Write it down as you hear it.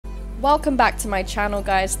Welcome back to my channel,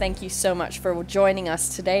 guys. Thank you so much for joining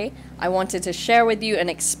us today. I wanted to share with you an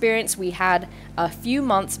experience we had a few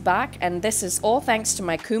months back, and this is all thanks to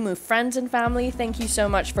my Kumu friends and family. Thank you so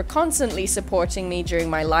much for constantly supporting me during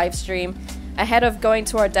my live stream. Ahead of going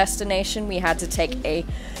to our destination, we had to take a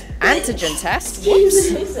antigen test.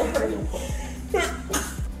 Whoops.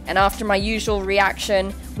 And after my usual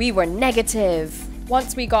reaction, we were negative.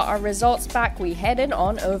 Once we got our results back, we headed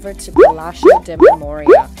on over to Palacio De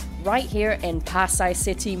Memoria, right here in Pasay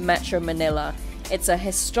City, Metro Manila. It's a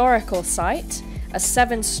historical site, a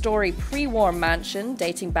 7-story pre-war mansion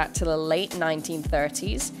dating back to the late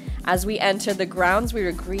 1930s. As we entered the grounds, we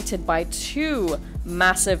were greeted by 2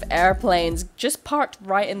 massive airplanes just parked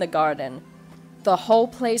right in the garden. The whole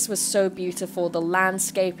place was so beautiful, the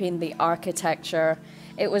landscaping, the architecture.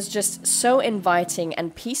 It was just so inviting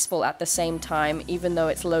and peaceful at the same time, even though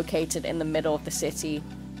it's located in the middle of the city.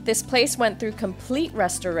 This place went through complete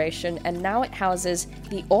restoration, and now it houses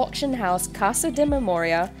the auction house Pasay De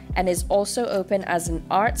Memoria and is also open as an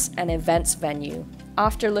arts and events venue.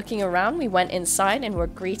 After looking around, we went inside and were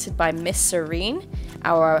greeted by Miss Serene,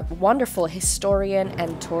 our wonderful historian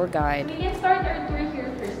and tour guide. We can start our tour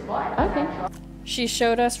here first. Okay. She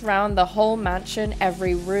showed us around the whole mansion,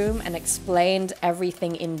 every room, and explained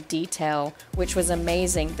everything in detail, which was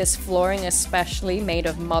amazing. This flooring, especially made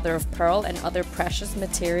of mother of pearl and other precious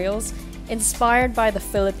materials, inspired by the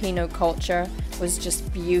Filipino culture, was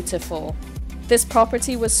just beautiful. This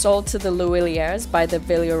property was sold to the Luiliers by the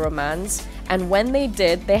Villa-Romans, and when they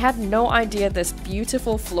did, they had no idea this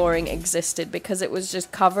beautiful flooring existed because it was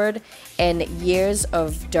just covered in years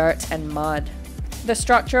of dirt and mud. The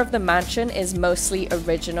structure of the mansion is mostly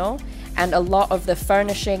original, and a lot of the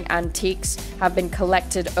furnishing antiques have been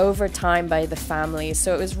collected over time by the family,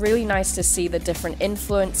 so it was really nice to see the different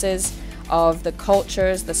influences of the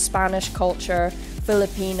cultures, the Spanish culture,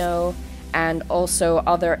 Filipino, and also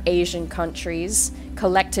other Asian countries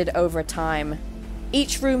collected over time.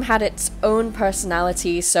 Each room had its own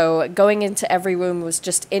personality, so going into every room was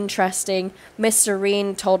just interesting. Miss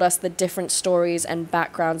Serene told us the different stories and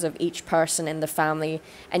backgrounds of each person in the family,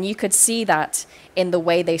 and you could see that in the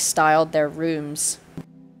way they styled their rooms.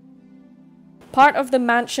 Part of the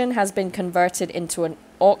mansion has been converted into an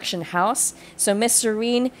auction house, so Miss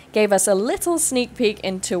Serene gave us a little sneak peek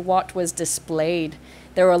into what was displayed.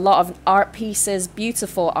 There were a lot of art pieces,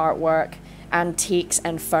 beautiful artwork, antiques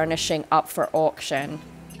and furnishing up for auction.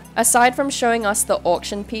 Aside from showing us the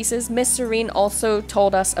auction pieces, Miss Serene also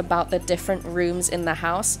told us about the different rooms in the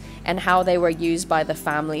house and how they were used by the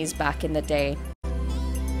families back in the day.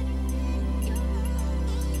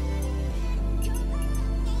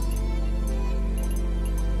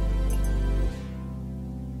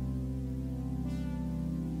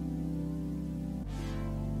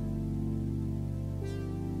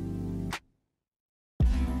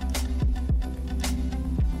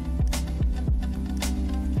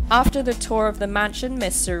 After the tour of the mansion,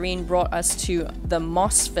 Miss Serene brought us to the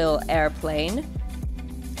Mossville airplane.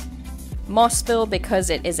 Mossville because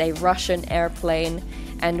it is a Russian airplane,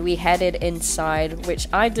 and we headed inside, which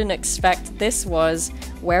I didn't expect. This was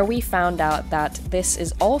where we found out that this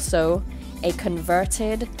is also a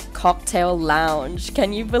converted cocktail lounge.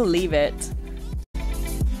 Can you believe it?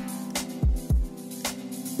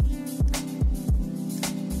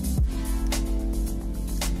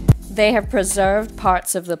 They have preserved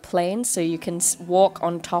parts of the plane so you can walk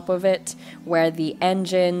on top of it, where the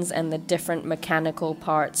engines and the different mechanical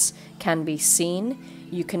parts can be seen.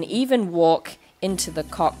 You can even walk into the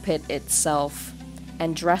cockpit itself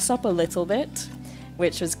and dress up a little bit,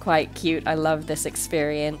 which was quite cute. I love this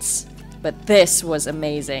experience, but this was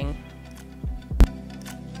amazing.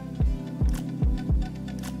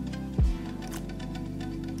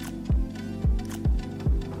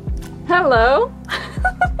 Hello!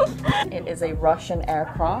 It is a Russian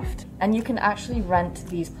aircraft, and you can actually rent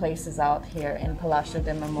these places out here in Palacio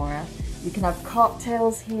De Memoria. You can have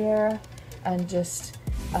cocktails here and just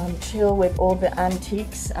chill with all the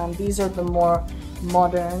antiques. These are the more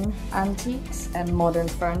modern antiques and modern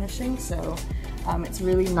furnishing, so it's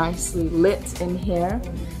really nicely lit in here,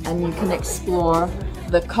 and you can explore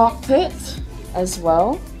the cockpit as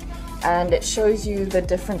well. And it shows you the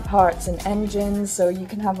different parts and engines, so you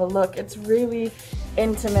can have a look. It's really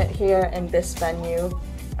intimate here in this venue,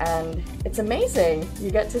 and it's amazing. You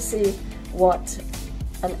get to see what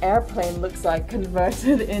an airplane looks like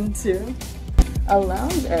converted into a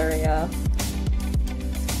lounge area.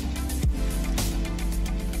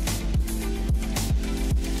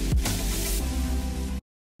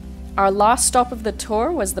 Our last stop of the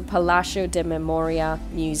tour was the Palacio De Memoria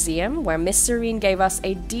Museum, where Miss Serene gave us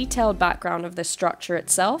a detailed background of the structure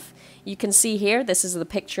itself. You can see here, this is the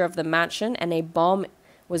picture of the mansion, and a bomb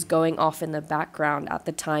was going off in the background at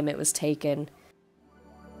the time it was taken.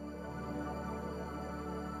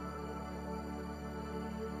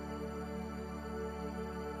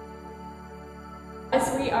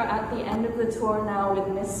 As we are at the end of the tour now with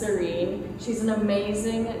Miss Serene, she's an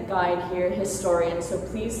amazing guide here, historian, so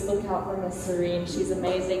please look out for Miss Serene. She's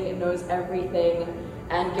amazing, knows everything,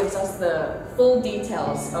 and gives us the full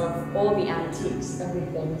details of all the antiques,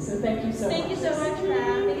 everything. So thank you so much. Thank you so much,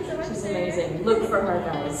 ma'am. Thank you so much, She's sir. amazing. Look for her,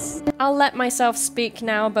 guys. I'll let myself speak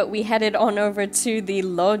now, but we headed on over to the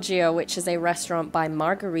Loggia, which is a restaurant by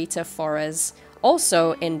Margarita Fores,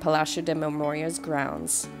 also in Palacio de Memoria's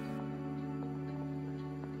grounds.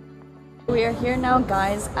 We are here now,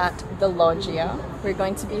 guys, at the Loggia. We're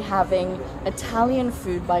going to be having Italian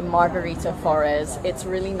food by Margarita Fores. It's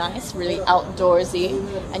really nice, really outdoorsy,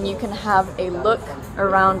 and you can have a look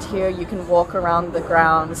around here. You can walk around the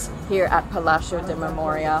grounds here at Palacio de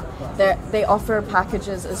Memoria. They offer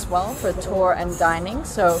packages as well for tour and dining,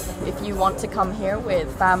 so if you want to come here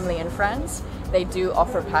with family and friends, they do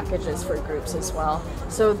offer packages for groups as well.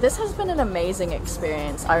 So this has been an amazing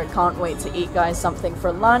experience. I can't wait to eat, guys, something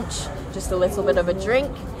for lunch, just a little bit of a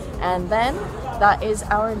drink, and then that is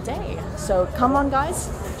our day. So come on, guys,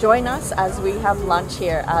 join us as we have lunch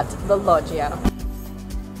here at the Loggia.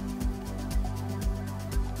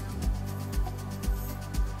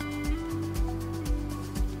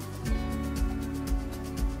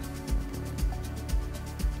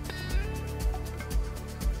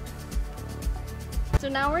 So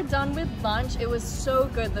now we're done with lunch. It was so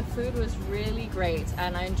good. The food was really great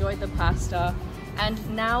and I enjoyed the pasta.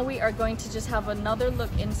 And now we are going to just have another look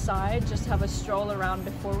inside, just have a stroll around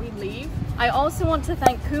before we leave. I also want to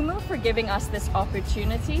thank Kumu for giving us this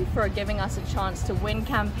opportunity, for giving us a chance to win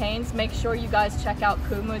campaigns. Make sure you guys check out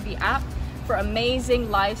Kumu, the app, for amazing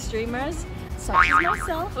live streamers, such as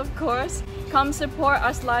myself, of course. Come support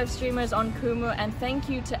us live streamers on Kumu, and thank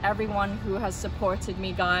you to everyone who has supported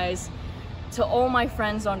me, guys. To all my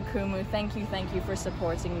friends on Kumu, thank you for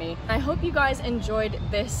supporting me. I hope you guys enjoyed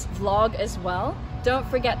this vlog as well. Don't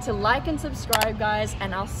forget to like and subscribe, guys,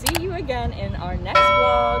 and I'll see you again in our next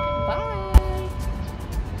vlog. Bye!